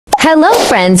Hello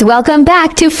friends, welcome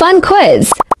back to Fun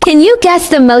Quiz. Can you guess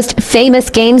the most famous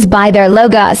games by their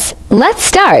logos? Let's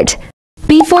start.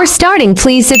 Before starting,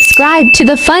 please subscribe to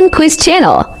the Fun Quiz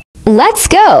channel. Let's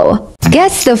go.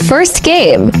 Guess the first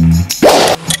game.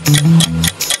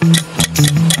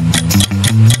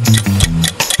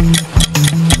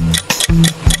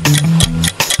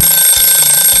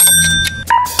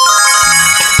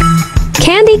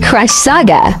 Candy Crush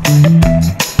Saga.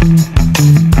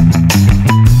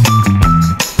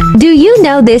 Do you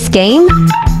know this game?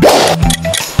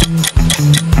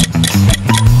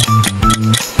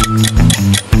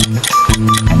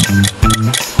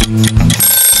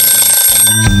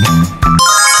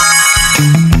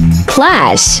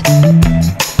 Clash.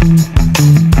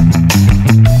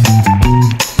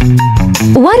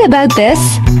 What about this?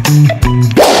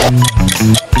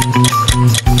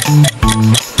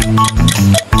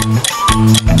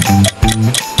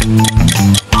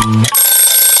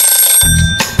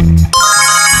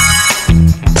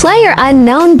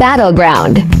 PlayerUnknown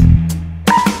Battleground.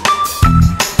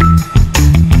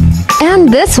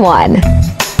 And this one.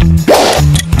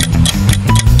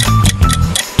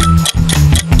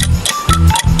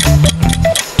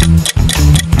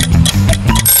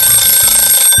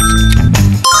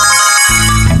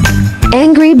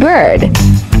 Angry Bird.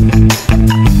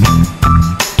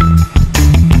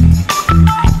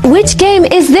 Which game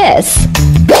is this?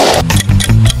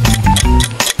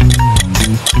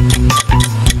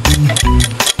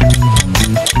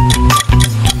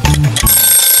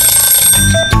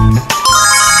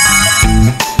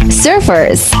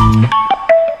 Surfers.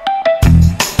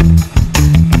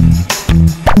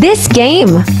 This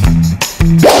game.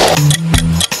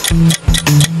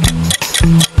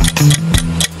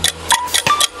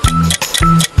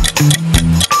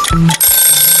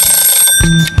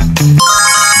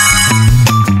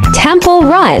 Temple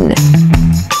Run.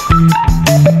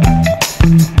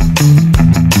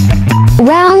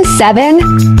 Round 7.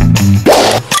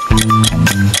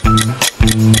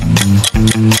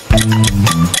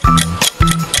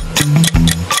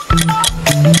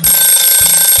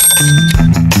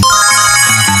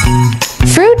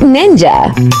 Fruit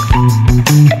Ninja.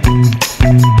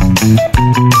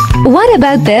 What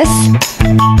about this?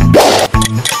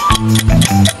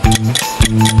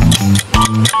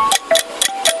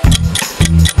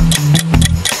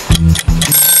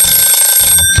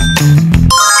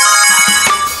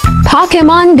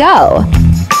 Pokemon Go.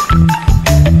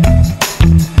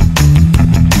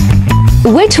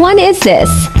 Which one is this?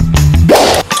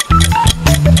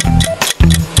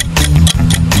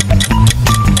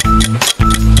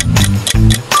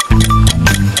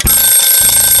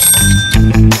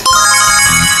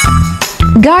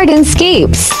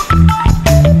 Gardenscapes.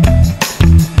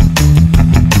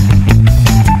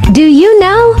 Do you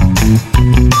know?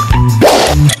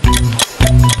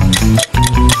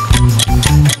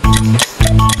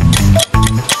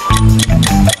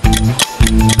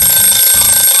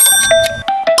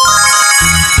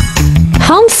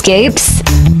 Homescapes.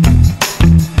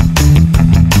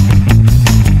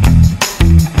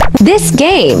 This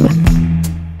game.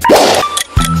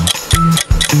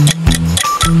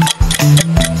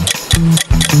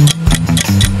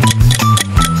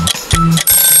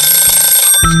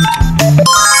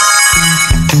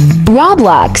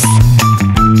 Roblox.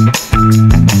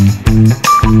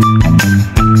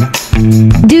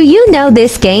 Do you know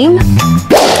this game?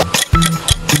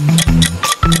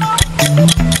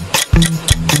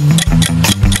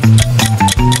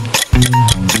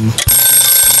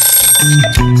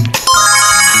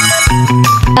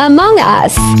 Among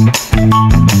Us.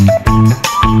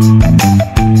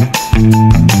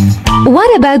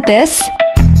 What about this?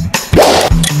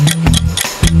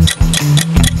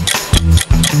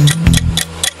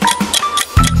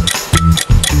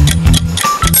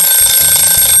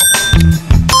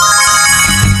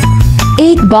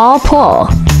 Eight-ball pull.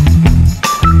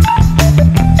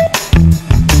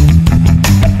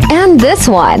 And this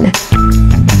one.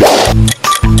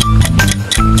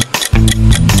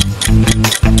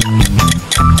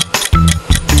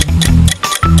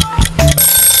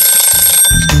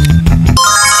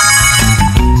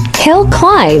 Hill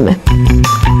climb.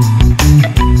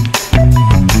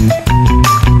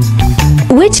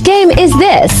 Which game is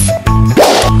this?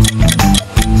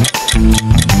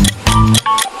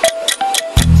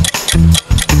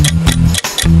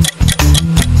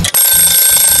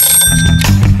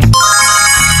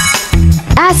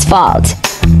 Asphalt.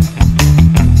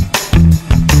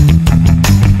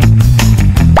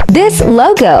 This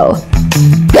logo.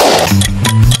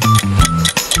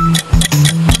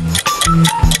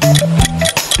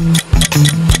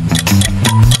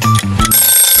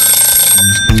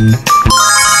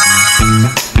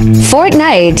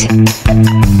 Fortnite.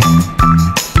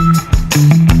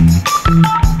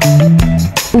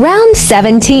 Round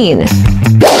 17.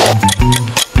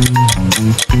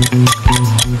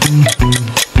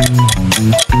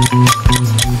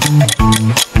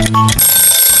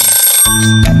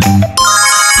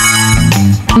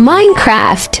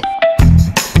 Minecraft.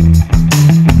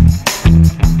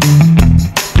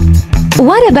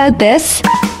 What about this?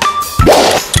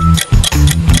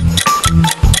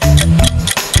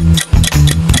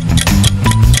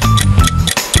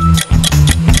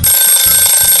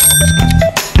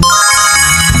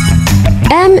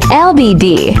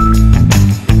 MLBD.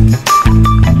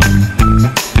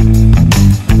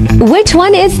 Which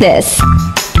one is this?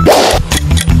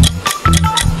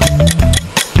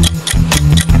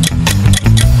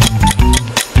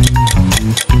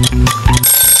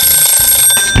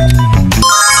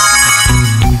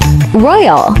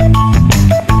 Royal.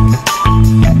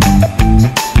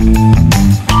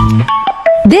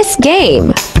 This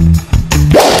game.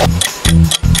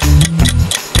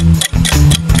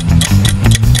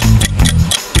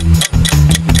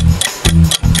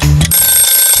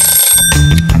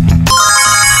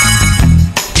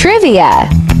 Trivia.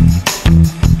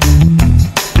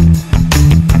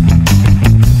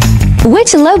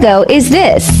 Which logo is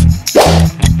this?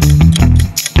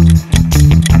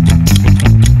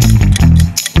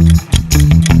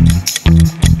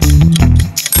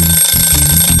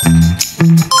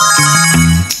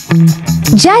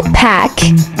 Jetpack.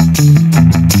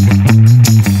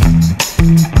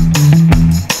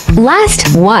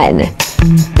 Last one.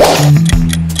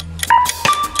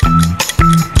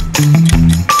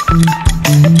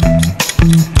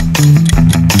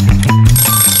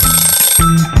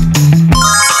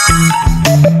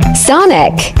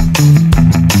 Sonic.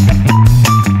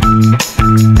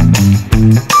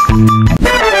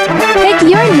 Pick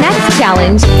your next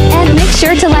challenge and make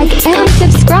sure to like and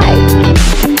subscribe.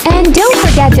 And don't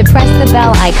forget to press the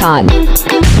bell icon.